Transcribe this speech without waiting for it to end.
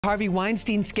Harvey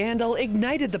Weinstein scandal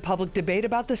ignited the public debate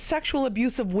about the sexual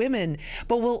abuse of women,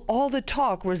 but will all the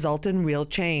talk result in real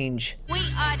change? We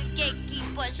are the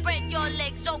gatekeeper. Spread your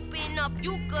legs, open up.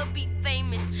 You could be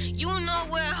famous. You know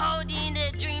we're holding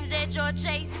the dreams that you're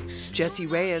chasing. Jessie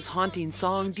Reyes' haunting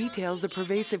song details the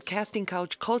pervasive casting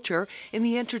couch culture in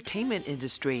the entertainment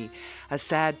industry, a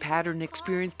sad pattern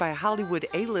experienced by Hollywood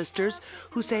A-listers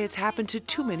who say it's happened to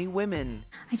too many women.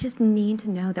 I just need to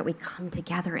know that we come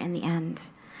together in the end,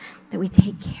 that we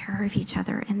take care of each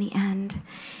other in the end,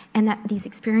 and that these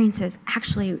experiences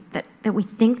actually, that we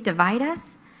think divide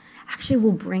us, actually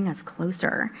will bring us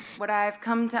closer. What I've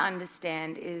come to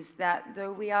understand is that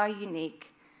though we are unique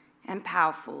and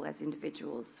powerful as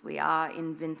individuals, we are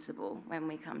invincible when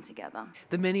we come together.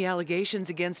 The many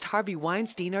allegations against Harvey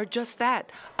Weinstein are just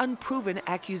that, unproven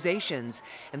accusations,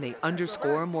 and they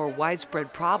underscore a more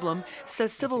widespread problem,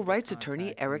 says civil rights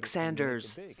attorney Eric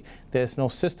Sanders. There's no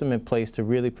system in place to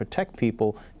really protect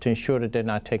people to ensure that they're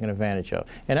not taken advantage of.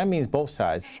 And that means both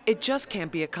sides. It just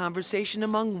can't be a conversation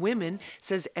among women,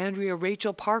 says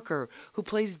Andrea-Rachel Parker, who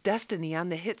plays Destiny on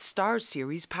the hit Starz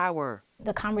series Power.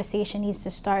 The conversation needs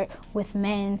to start with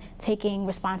men taking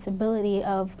responsibility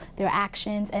of their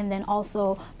actions and then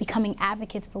also becoming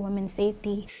advocates for women's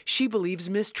safety. She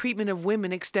believes mistreatment of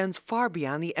women extends far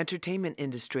beyond the entertainment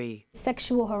industry.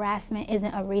 Sexual harassment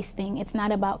isn't a race thing. It's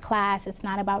not about class. It's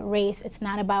not about race. It's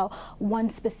not about one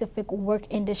specific work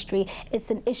industry. It's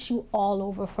an issue all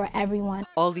over for everyone.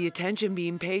 All the attention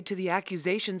being paid to the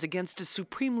accusations against a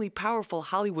supremely powerful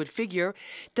Hollywood figure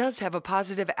does have a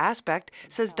positive aspect,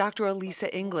 says Dr. Elise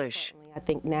English. I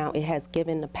think now it has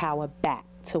given the power back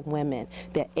to women.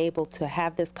 They're able to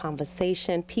have this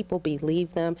conversation. People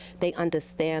believe them, they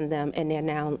understand them, and they're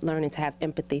now learning to have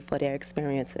empathy for their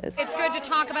experiences. It's good to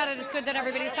talk about it. It's good that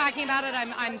everybody's talking about it.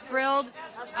 I'm thrilled.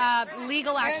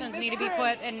 Legal actions need to be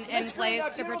put in place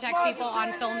to protect people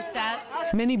on film sets.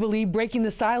 Many believe breaking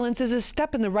the silence is a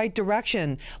step in the right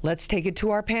direction. Let's take it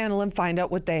to our panel and find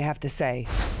out what they have to say.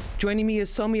 Joining me is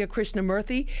Soumya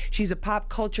Krishnamurthy. She's a pop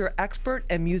culture expert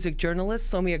and music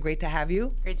journalist. Soumya, great to have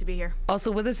you. Great to be here. Also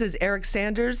with us is Eric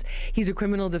Sanders. He's a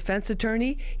criminal defense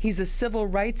attorney. He's a civil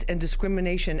rights and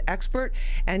discrimination expert,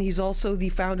 and he's also the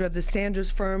founder of the Sanders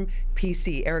firm,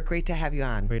 PC. Eric, great to have you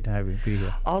on. Great to have you be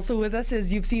here. Also with us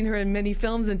is, you've seen her in many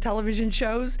films and television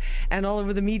shows and all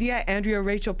over the media,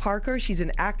 Andrea-Rachel Parker. She's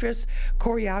an actress,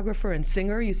 choreographer, and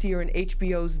singer. You see her in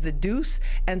HBO's The Deuce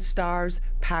and Starz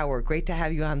Power. Great to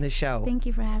have you on the show. Thank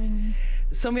you for having me.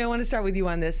 Soumya, I want to start with you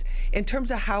on this. In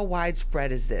terms of how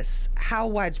widespread is this? How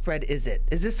widespread is it?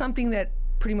 Is this something that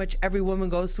pretty much every woman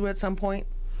goes through at some point?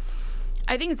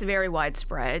 I think it's very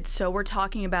widespread. So we're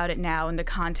talking about it now in the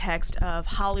context of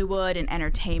Hollywood and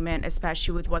entertainment,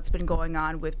 especially with what's been going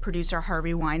on with producer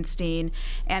Harvey Weinstein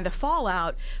and the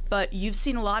fallout. But you've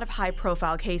seen a lot of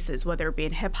high-profile cases, whether it be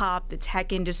in hip-hop, the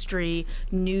tech industry,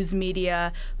 news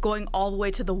media, going all the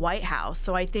way to the White House.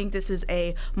 So I think this is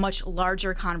a much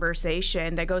larger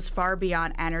conversation that goes far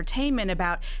beyond entertainment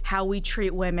about how we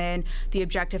treat women, the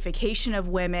objectification of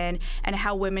women, and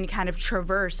how women kind of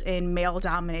traverse in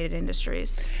male-dominated industries.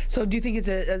 So do you think it's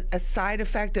a side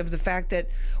effect of the fact that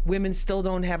women still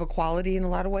don't have equality in a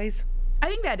lot of ways? I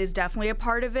think that is definitely a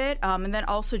part of it. And then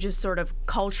also just sort of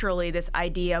culturally, this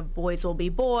idea of boys will be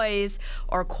boys,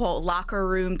 or quote, locker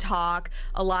room talk.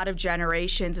 A lot of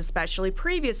generations, especially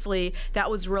previously,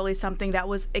 that was really something that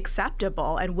was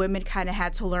acceptable, and women kind of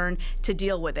had to learn to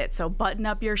deal with it. So button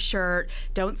up your shirt,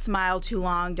 don't smile too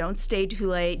long, don't stay too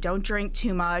late, don't drink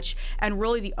too much. And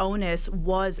really the onus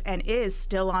was and is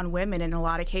still on women in a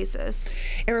lot of cases.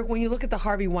 Eric, when you look at the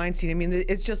Harvey Weinstein, I mean,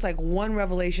 it's just like one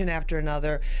revelation after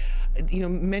another. You know,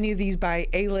 many of these by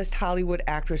A-list Hollywood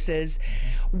actresses.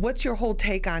 What's your whole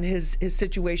take on his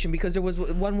situation? Because there was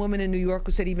one woman in New York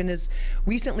who said even as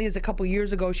recently as a couple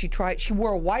years ago, she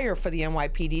wore a wire for the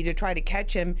NYPD to try to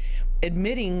catch him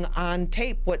admitting on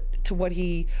tape what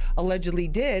he allegedly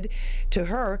did to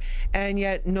her, and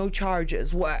yet no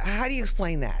charges. How do you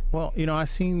explain that? Well, you know, I've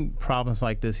seen problems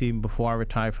like this even before I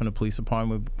retired from the police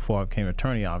department, before I became an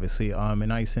attorney, obviously,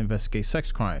 and I used to investigate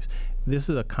sex crimes. This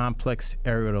is a complex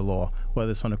area of the law,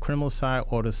 whether it's on the criminal side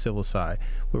or the civil side.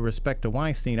 With respect to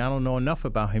Weinstein, I don't know enough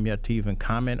about him yet to even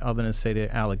comment other than say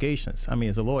the allegations. I mean,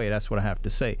 as a lawyer, that's what I have to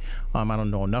say. I don't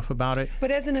know enough about it.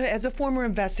 But as a former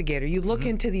investigator, you look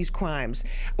into these crimes.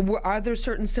 Are there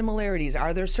certain similarities?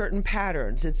 Are there certain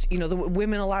patterns? It's, you know, the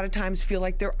women a lot of times feel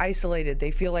like they're isolated.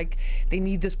 They feel like they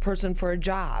need this person for a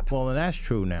job. Well, and that's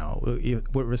true now.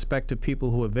 With respect to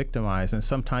people who are victimized, and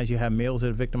sometimes you have males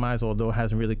that are victimized, although it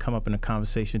hasn't really come up in the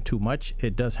conversation too much,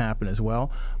 it does happen as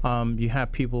well. You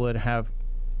have people that have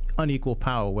unequal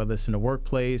power, whether it's in the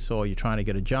workplace or you're trying to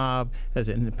get a job as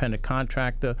an independent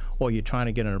contractor or you're trying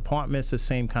to get an apartment. It's the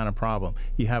same kind of problem.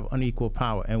 You have unequal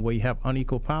power, and where you have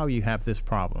unequal power, you have this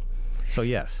problem. So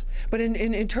yes. But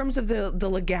in terms of the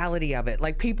legality of it,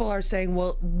 like people are saying,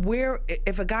 well,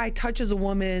 if a guy touches a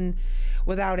woman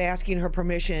without asking her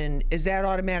permission, is that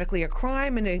automatically a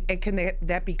crime, and can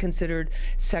that be considered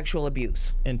sexual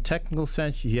abuse? In technical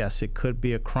sense, yes, it could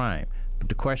be a crime. But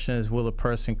the question is, will a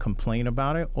person complain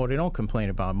about it, or they don't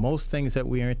complain about it? Most things that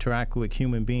we interact with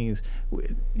human beings,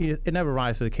 it never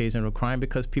rises to the occasion of a crime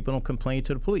because people don't complain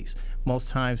to the police. Most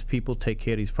times people take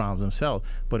care of these problems themselves,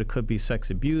 but it could be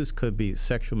sex abuse, could be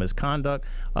sexual misconduct,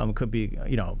 could be,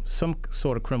 some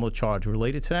sort of criminal charge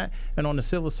related to that. And on the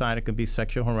civil side, it could be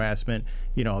sexual harassment,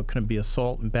 it could be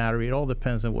assault and battery. It all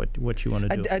depends on what you want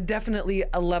to do. Definitely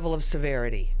a level of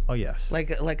severity. Oh, yes.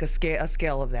 Like a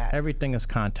scale of that. Everything is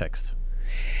context.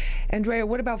 Andrea,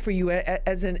 what about for you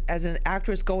as an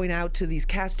actress going out to these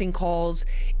casting calls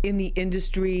in the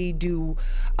industry? Do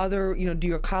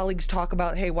your colleagues talk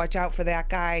about, hey, watch out for that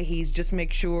guy, just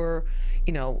make sure,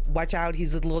 watch out,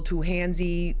 he's a little too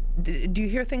handsy? Do you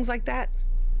hear things like that?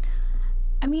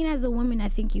 I mean, as a woman, I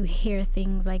think you hear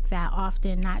things like that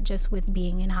often, not just with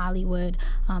being in Hollywood,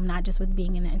 not just with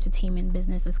being in the entertainment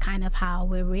business. It's kind of how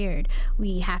we're reared.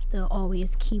 We have to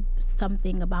always keep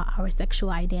something about our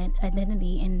sexual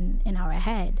identity in our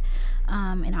head,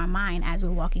 in our mind, as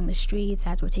we're walking the streets,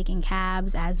 as we're taking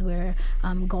cabs, as we're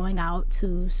going out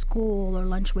to school or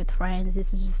lunch with friends.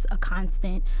 This is just a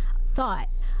constant thought.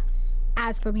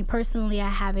 As for me personally, I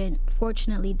haven't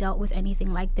fortunately dealt with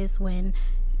anything like this when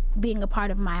being a part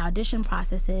of my audition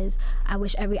processes. I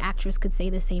wish every actress could say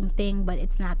the same thing, but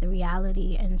it's not the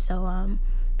reality. And so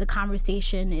the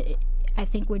conversation, I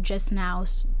think we're just now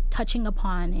touching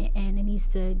upon it, and it needs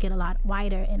to get a lot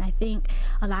wider. And I think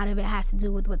a lot of it has to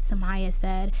do with what Samaya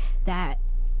said, that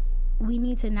we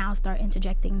need to now start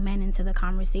interjecting men into the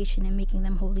conversation and making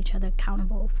them hold each other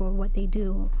accountable for what they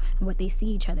do and what they see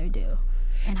each other do.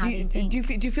 And how they think. Do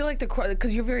you feel like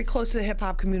because you're very close to the hip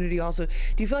hop community also,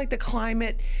 do you feel like the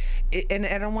climate, and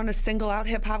I don't want to single out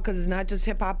hip hop because it's not just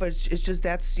hip hop, but it's just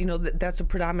that's a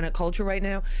predominant culture right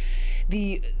now.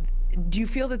 Do you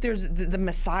feel that there's the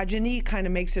misogyny kind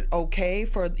of makes it okay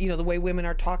for the way women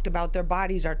are talked about, their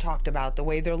bodies are talked about, the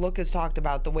way their look is talked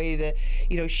about, the way that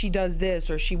she does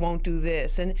this or she won't do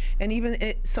this, and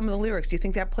even some of the lyrics? Do you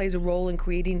think that plays a role in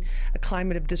creating a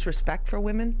climate of disrespect for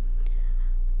women?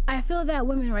 I feel that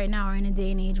women right now are in a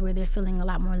day and age where they're feeling a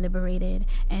lot more liberated,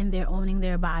 and they're owning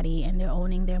their body, and they're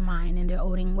owning their mind, and they're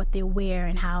owning what they wear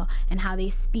and how they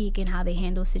speak and how they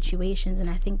handle situations.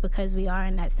 And I think because we are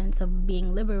in that sense of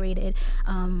being liberated,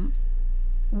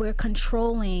 we're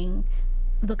controlling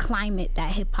the climate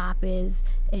that hip hop is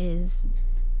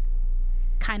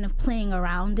kind of playing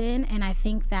around in. And I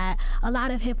think that a lot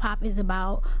of hip hop is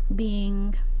about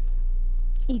being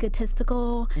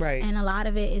egotistical, right, and a lot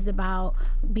of it is about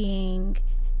being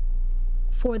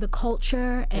for the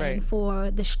culture and right,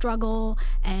 for the struggle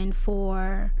and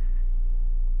for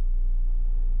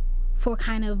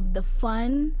kind of the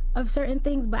fun of certain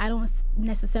things. But I don't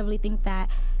necessarily think that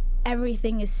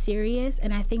everything is serious,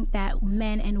 and I think that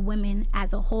men and women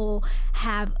as a whole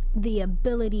have the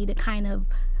ability to kind of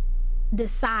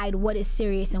decide what is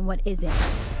serious and what isn't.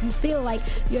 You feel like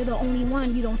you're the only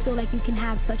one. You don't feel like you can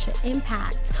have such an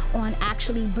impact on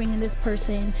actually bringing this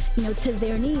person, to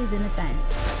their knees in a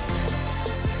sense.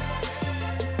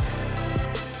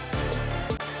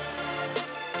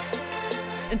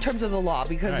 In terms of the law,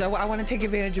 because I want to take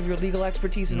advantage of your legal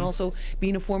expertise and also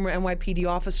being a former NYPD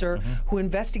officer who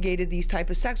investigated these type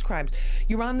of sex crimes.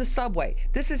 You're on the subway.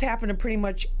 This has happened to pretty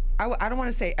much, I don't want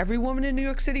to say every woman in New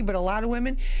York City, but a lot of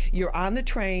women. You're on the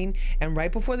train, and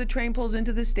right before the train pulls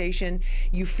into the station,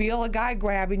 you feel a guy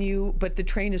grabbing you, but the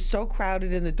train is so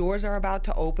crowded and the doors are about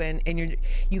to open, and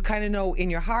you kind of know in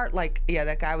your heart, like, yeah,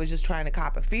 that guy was just trying to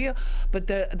cop a feel, but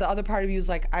the other part of you is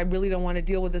like, I really don't want to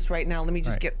deal with this right now. Let me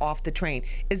just get off the train.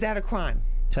 Is that a crime?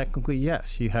 Technically,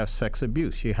 yes. You have sex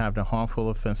abuse. You have the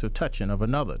harmful, offensive touching of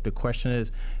another. The question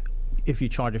is, if you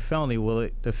charge a felony, will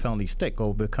the felony stick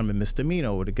or become a misdemeanor,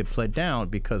 or to get pled down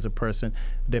because a person,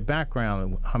 their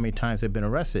background, how many times they've been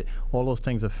arrested, all those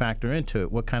things are factor into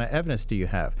it. What kind of evidence do you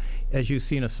have? As you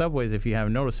see in the subways, if you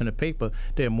haven't noticed in the paper,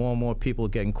 there are more and more people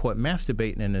getting caught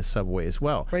masturbating in the subway as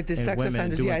well. Right, the sex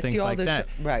offenders, yeah, I see all this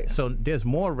right. So there's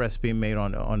more arrests being made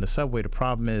on the subway. The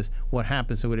problem is what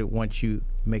happens with it once you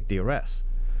make the arrest.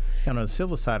 And on the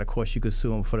civil side, of course, you could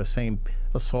sue them for the same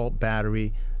assault,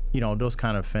 battery, those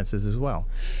kind of offenses as well.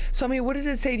 So, I mean, what does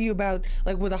it say to you about,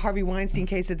 like, with the Harvey Weinstein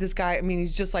case, that this guy, I mean,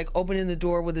 he's just like opening the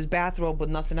door with his bathrobe with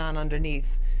nothing on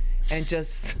underneath? and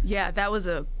just... Yeah, that was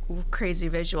a crazy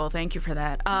visual. Thank you for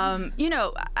that. You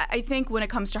know, I think when it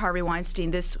comes to Harvey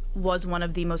Weinstein, this was one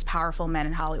of the most powerful men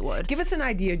in Hollywood. Give us an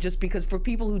idea, just because for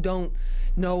people who don't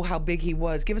know how big he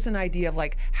was, give us an idea of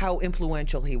like how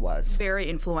influential he was. Very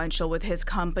influential with his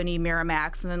company,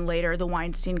 Miramax, and then later the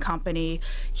Weinstein Company.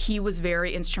 He was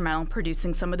very instrumental in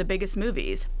producing some of the biggest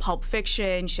movies, Pulp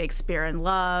Fiction, Shakespeare in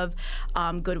Love,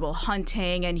 Good Will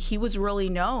Hunting, and he was really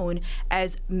known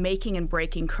as making and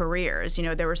breaking careers. You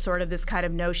know, there was sort of this kind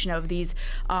of notion of these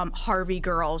Harvey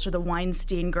girls or the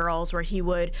Weinstein girls, where he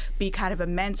would be kind of a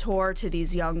mentor to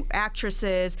these young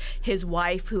actresses. His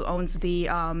wife, who owns the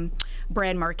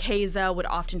brand Marchesa, would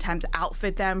oftentimes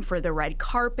outfit them for the red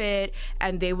carpet,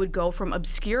 and they would go from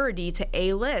obscurity to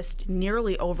A-list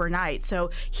nearly overnight. So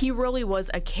he really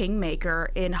was a kingmaker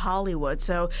in Hollywood.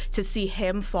 So to see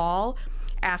him fall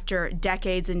after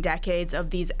decades and decades of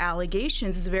these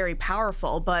allegations is very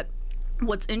powerful. But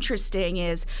what's interesting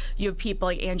is you have people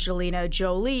like Angelina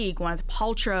Jolie, Gwyneth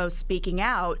Paltrow speaking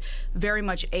out, very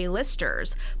much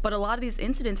A-listers. But a lot of these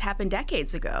incidents happened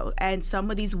decades ago, and some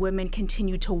of these women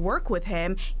continue to work with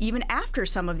him even after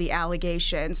some of the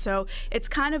allegations. So it's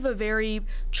kind of a very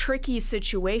tricky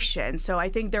situation. So I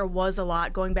think there was a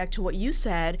lot, going back to what you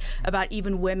said about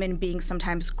even women being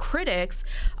sometimes critics,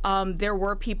 there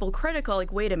were people critical,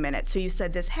 like, wait a minute, so you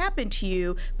said this happened to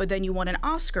you, but then you won an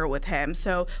Oscar with him.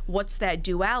 So what's that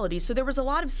duality? So there was a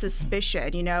lot of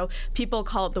suspicion. You know, people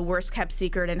call it the worst kept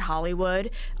secret in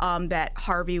Hollywood, that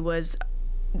Harvey was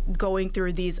going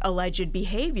through these alleged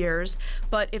behaviors.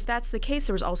 But if that's the case,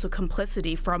 there was also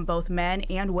complicity from both men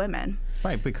and women.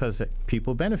 Right, because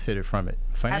people benefited from it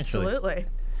financially. Absolutely.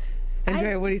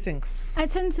 Andrea, what do you think? I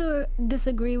tend to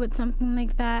disagree with something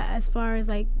like that, as far as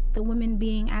like the women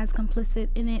being as complicit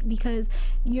in it, because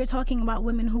you're talking about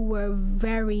women who were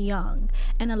very young,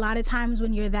 and a lot of times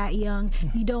when you're that young,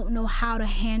 you don't know how to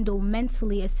handle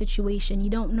mentally a situation. You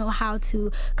don't know how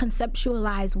to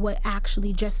conceptualize what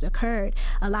actually just occurred.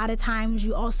 A lot of times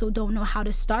you also don't know how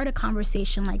to start a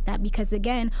conversation like that, because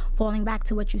again, falling back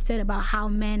to what you said about how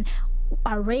men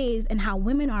are raised and how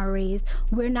women are raised,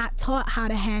 we're not taught how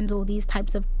to handle these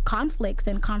types of conflicts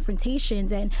and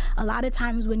confrontations. And a lot of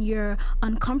times when you're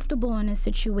uncomfortable in a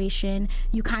situation,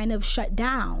 you kind of shut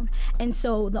down. And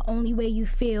so the only way you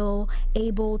feel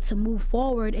able to move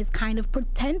forward is kind of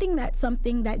pretending that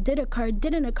something that did occur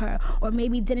didn't occur, or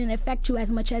maybe didn't affect you as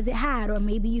much as it had, or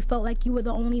maybe you felt like you were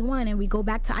the only one. And we go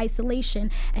back to isolation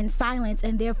and silence.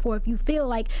 And therefore, if you feel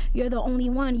like you're the only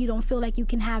one, you don't feel like you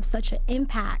can have such an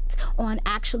impact on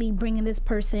actually bringing this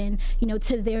person, you know,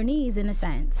 to their knees in a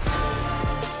sense.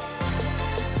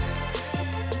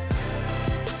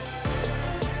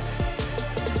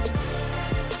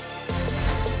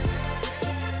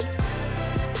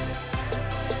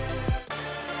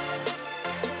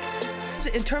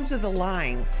 In terms of the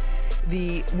line,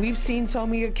 we've seen so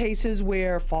many cases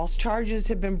where false charges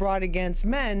have been brought against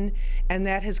men, and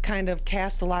that has kind of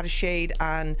cast a lot of shade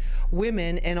on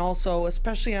women, and also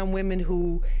especially on women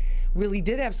who really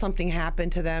did have something happen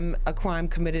to them, a crime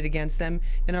committed against them,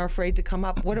 and are afraid to come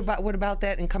up. What about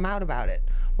that and come out about it?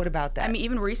 What about that? I mean,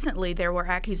 even recently there were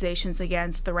accusations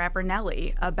against the rapper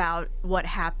Nelly about what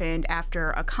happened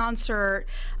after a concert,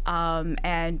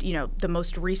 and you know, the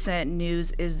most recent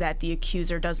news is that the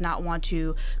accuser does not want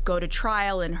to go to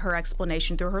trial, and her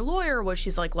explanation through her lawyer was,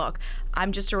 she's like, look,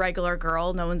 I'm just a regular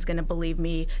girl, no one's going to believe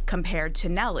me compared to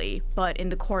Nelly. But in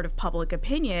the court of public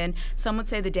opinion, some would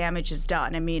say the damage is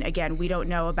done. I mean, again, we don't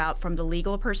know about from the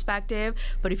legal perspective,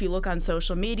 but if you look on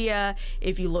social media,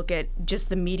 if you look at just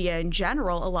the media in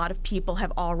general, a lot of people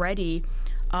have already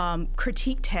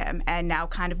critiqued him and now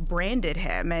kind of branded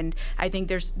him. And I think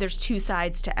there's two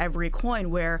sides to every coin,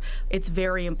 where it's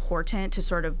very important to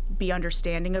sort of be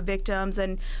understanding of victims,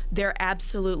 and they're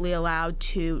absolutely allowed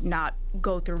to not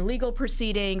go through legal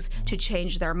proceedings to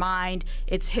change their mind.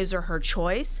 It's his or her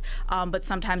choice. But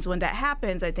sometimes when that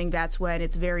happens, I think that's when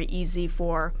it's very easy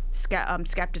for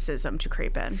skepticism to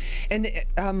creep in. And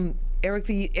Eric,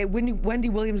 Wendy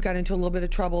Williams got into a little bit of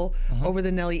trouble over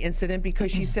the Nelly incident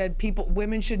because she said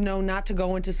women should know not to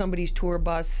go into somebody's tour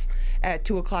bus at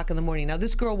 2 o'clock in the morning. Now,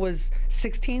 this girl was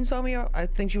 16, Somi, I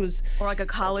think she was. Or like a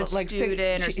college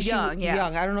student, or young, yeah.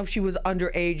 Young. I don't know if she was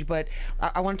underage, but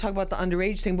I want to talk about the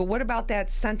underage thing. But what about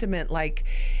that sentiment? Like,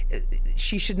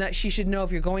 she should know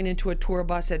if you're going into a tour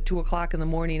bus at 2 o'clock in the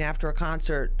morning after a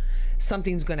concert,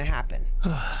 something's going to happen.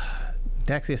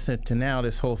 That's to now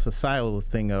this whole societal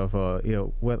thing of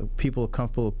whether people are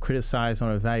comfortable criticizing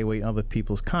or evaluating other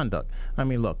people's conduct. I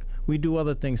mean, look, we do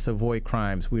other things to avoid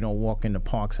crimes. We don't walk in the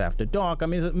parks after dark. I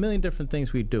mean, there's a million different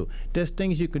things we do. There's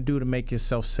things you can do to make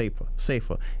yourself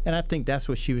safer. And I think that's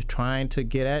what she was trying to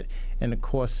get at. And of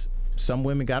course, some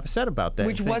women got upset about that.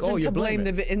 Which wasn't to blame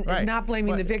not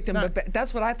blaming the victim, but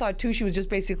that's what I thought too. She was just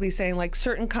basically saying like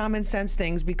certain common sense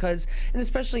things because, and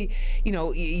especially, you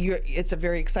know, it's a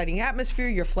very exciting atmosphere.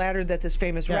 You're flattered that this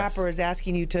famous rapper is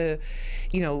asking you to,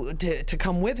 you know, to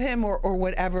come with him or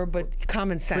whatever, but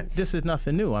common sense. But this is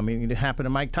nothing new. I mean, it happened to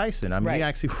Mike Tyson. I mean, he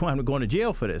actually wound up going to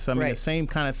jail for this. I mean, the same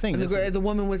kind of thing. And the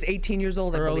woman was 18 years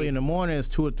old, I believe. Early in the morning, it's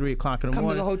 2 or 3 o'clock in the morning.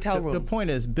 Come to the hotel room. The point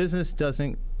is, business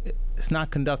doesn't. It's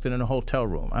not conducted in a hotel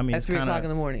room. I mean, at 3 o'clock in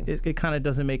the morning. It kind of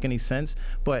doesn't make any sense.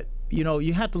 But you know,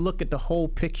 you have to look at the whole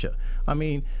picture. I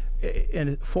mean,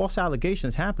 and false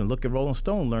allegations happen. Look at Rolling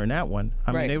Stone. Learn that one.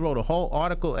 I mean, they wrote a whole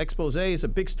article, expose. It's a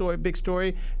big story, big story.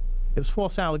 It was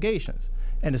false allegations.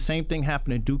 And the same thing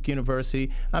happened at Duke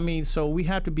University. I mean, so we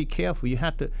have to be careful. You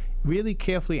have to really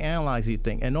carefully analyze these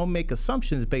things and don't make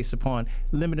assumptions based upon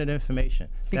limited information.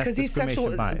 Because these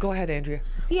sexual. Bias. Go ahead, Andrea.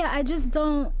 Yeah, I just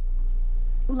don't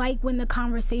like when the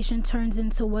conversation turns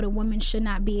into what a woman should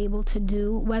not be able to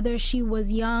do, whether she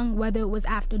was young, whether it was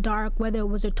after dark, whether it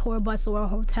was a tour bus or a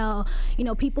hotel. You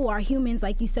know, people are humans,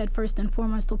 like you said, first and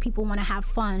foremost, so people want to have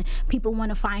fun. People want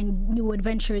to find new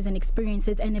adventures and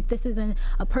experiences. And if this isn't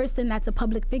a person that's a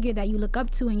public figure that you look up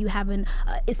to and you have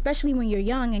especially when you're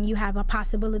young and you have a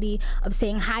possibility of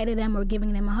saying hi to them or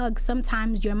giving them a hug,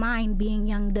 sometimes your mind, being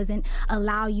young, doesn't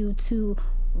allow you to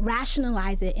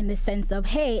rationalize it in the sense of,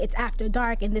 hey, it's after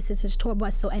dark and this is his tour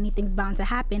bus, so anything's bound to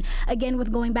happen. Again, with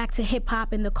going back to hip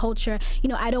hop and the culture, you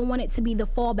know, I don't want it to be the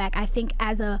fallback. I think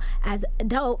as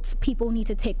adults, people need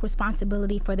to take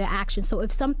responsibility for their actions. So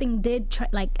if something did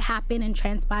happen and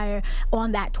transpire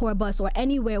on that tour bus or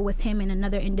anywhere with him and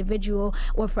another individual,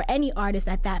 or for any artist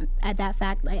at that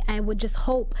fact, I would just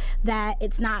hope that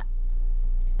it's not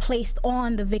placed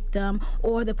on the victim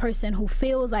or the person who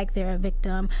feels like they're a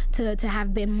victim to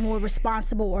have been more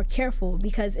responsible or careful,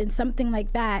 because in something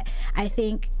like that, I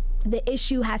think the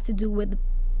issue has to do with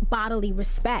bodily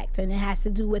respect, and it has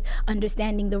to do with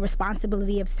understanding the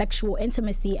responsibility of sexual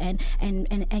intimacy and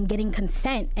getting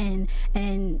consent and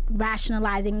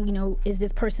rationalizing, you know, is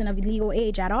this person of legal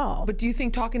age at all? But do you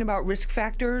think talking about risk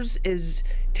factors is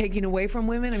taking away from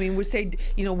women? I mean, we say,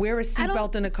 you know, wear a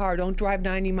seatbelt in a car. Don't drive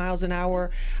 90 miles an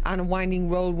hour on a winding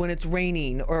road when it's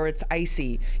raining or it's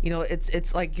icy. You know,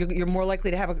 it's like you're more likely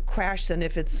to have a crash than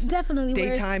if it's definitely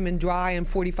daytime and dry and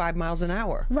 45 miles an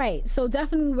hour. Right. So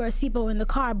definitely wear a seatbelt in the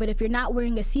car. But if you're not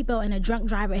wearing a seatbelt and a drunk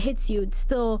driver hits you, it's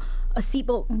still a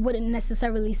seatbelt wouldn't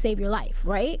necessarily save your life,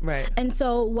 right? Right. And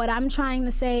so what I'm trying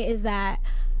to say is that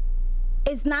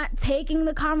it's not taking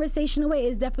the conversation away.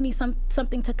 It's definitely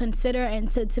something to consider and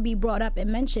to be brought up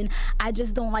and mentioned. I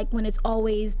just don't like when it's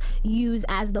always used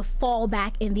as the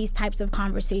fallback in these types of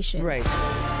conversations. Right.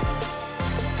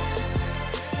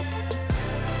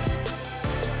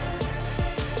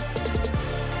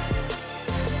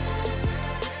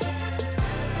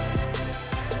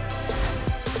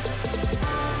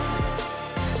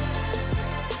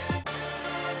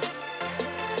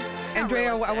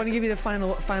 Andrea, I want to give you the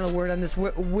final word on this.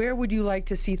 Where would you like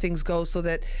to see things go so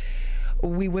that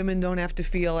we women don't have to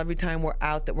feel every time we're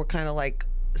out that we're kind of like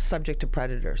subject to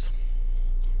predators?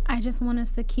 I just want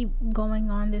us to keep going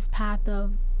on this path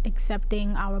of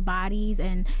accepting our bodies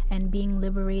and being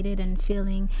liberated and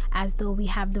feeling as though we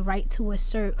have the right to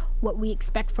assert what we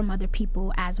expect from other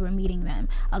people as we're meeting them.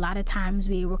 A lot of times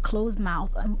we were closed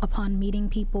mouth upon meeting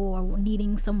people or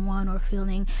needing someone or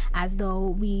feeling as though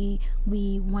we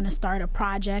want to start a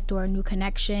project or a new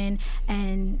connection,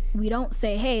 and we don't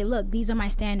say, hey, look, these are my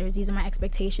standards, these are my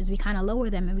expectations. We kind of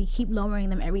lower them, and we keep lowering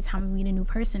them every time we meet a new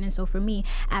person. And so for me,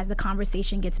 as the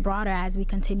conversation gets broader, as we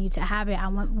continue to have it, I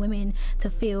want women to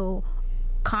feel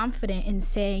confident in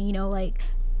saying, you know, like,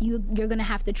 you're going to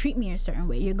have to treat me a certain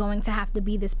way. You're going to have to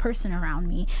be this person around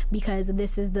me because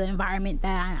this is the environment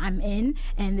that I'm in,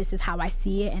 and this is how I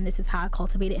see it, and this is how I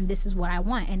cultivate it, and this is what I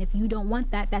want. And if you don't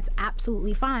want that, that's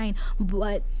absolutely fine,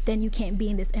 but then you can't be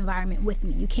in this environment with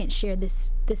me. You can't share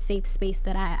this safe space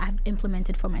that I've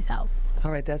implemented for myself. All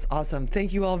right, that's awesome.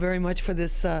 Thank you all very much for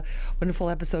this wonderful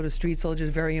episode of Street Soldiers,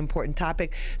 very important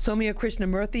topic. Soumya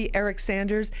Krishnamurthy, Eric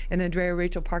Sanders, and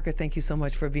Andrea-Rachel Parker, thank you so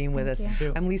much for being with us. Thank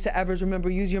you. I'm Lisa Evers.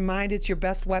 Remember, use your mind. It's your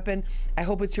best weapon. I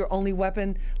hope it's your only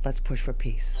weapon. Let's push for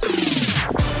peace.